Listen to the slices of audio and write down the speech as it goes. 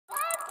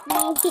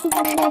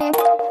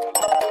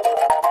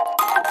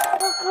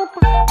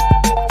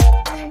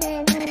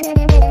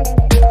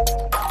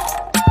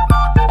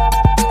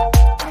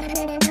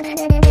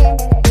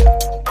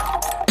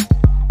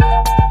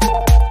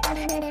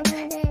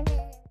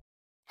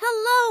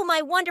Hello,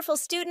 my wonderful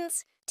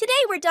students! Today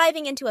we're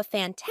diving into a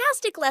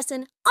fantastic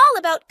lesson all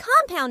about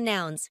compound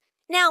nouns.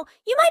 Now,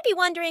 you might be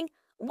wondering,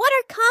 what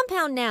are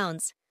compound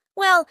nouns?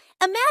 Well,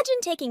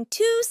 imagine taking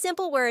two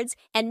simple words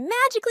and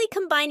magically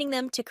combining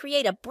them to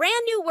create a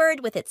brand new word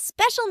with its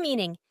special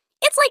meaning.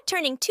 It's like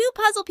turning two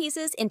puzzle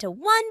pieces into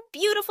one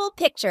beautiful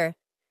picture.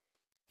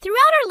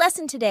 Throughout our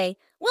lesson today,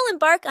 we'll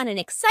embark on an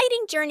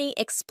exciting journey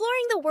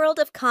exploring the world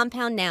of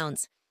compound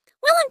nouns.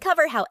 We'll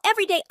uncover how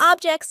everyday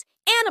objects,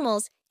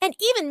 animals, and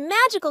even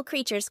magical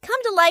creatures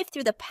come to life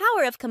through the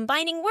power of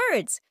combining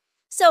words.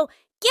 So,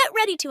 get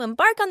ready to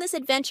embark on this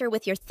adventure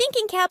with your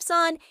thinking caps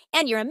on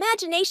and your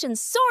imagination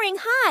soaring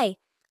high.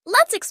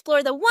 Let's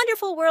explore the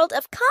wonderful world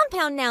of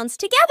compound nouns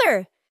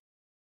together.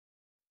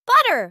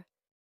 Butter.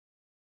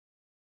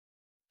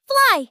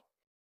 Fly.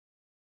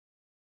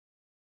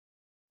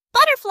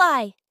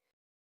 Butterfly.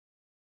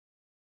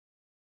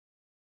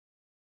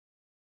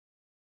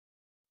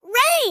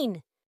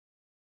 Rain.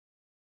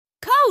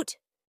 Coat.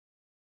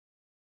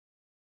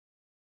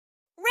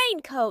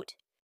 Raincoat.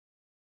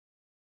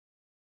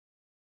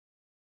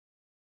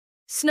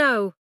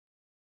 Snow.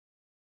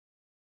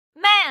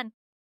 Man.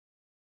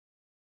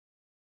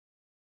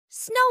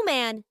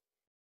 Snowman.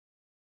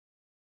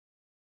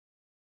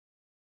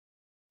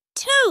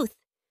 Tooth.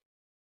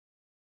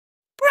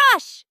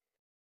 Brush.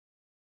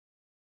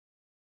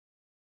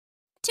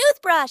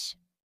 Toothbrush.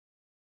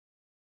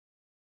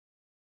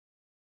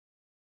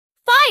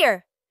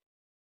 Fire.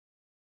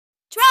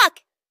 Truck.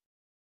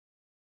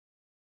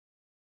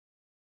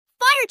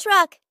 Fire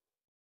truck.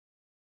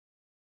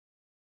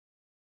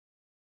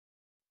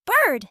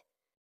 Bird.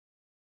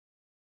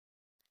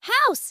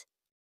 House.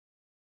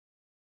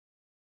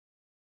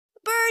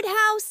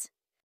 Birdhouse.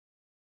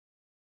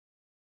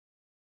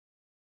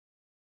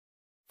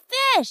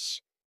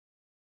 Fish.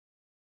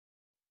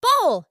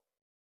 Bowl.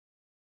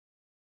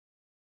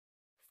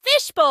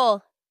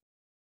 Fishbowl.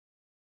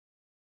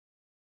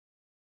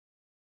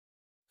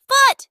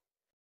 Foot.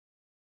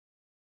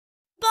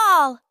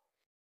 Ball.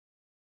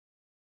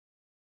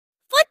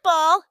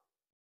 Football.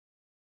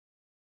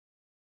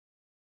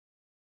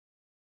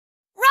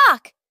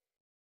 Rock.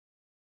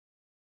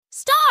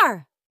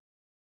 Star.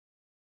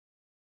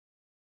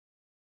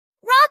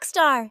 Rock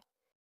star.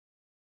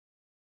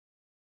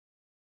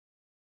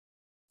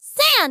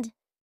 Sand.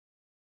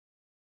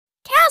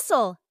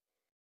 Castle.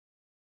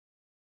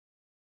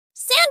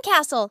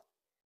 Sandcastle.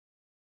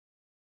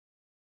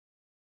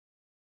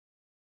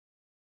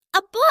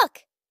 A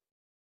book.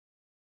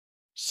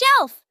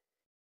 Shelf.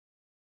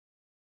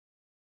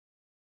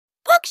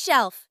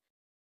 Bookshelf.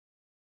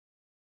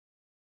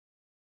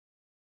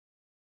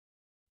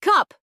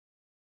 Cup.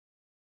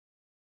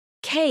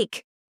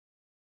 Cake.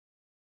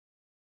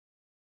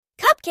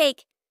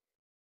 Cupcake.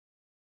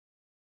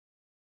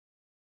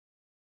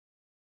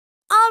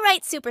 All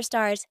right,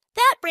 superstars,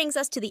 that brings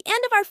us to the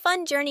end of our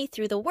fun journey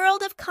through the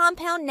world of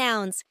compound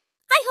nouns.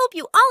 I hope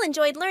you all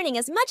enjoyed learning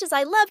as much as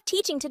I loved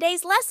teaching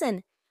today's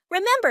lesson.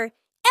 Remember,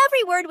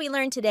 every word we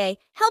learned today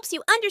helps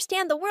you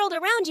understand the world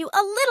around you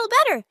a little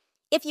better.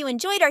 If you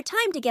enjoyed our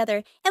time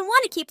together and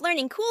want to keep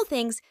learning cool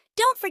things,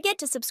 don't forget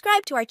to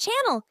subscribe to our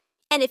channel.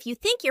 And if you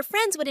think your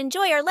friends would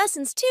enjoy our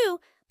lessons too,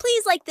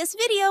 please like this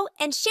video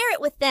and share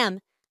it with them.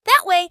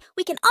 That way,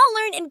 we can all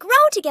learn and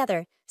grow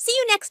together. See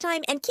you next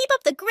time and keep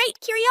up the great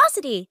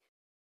curiosity!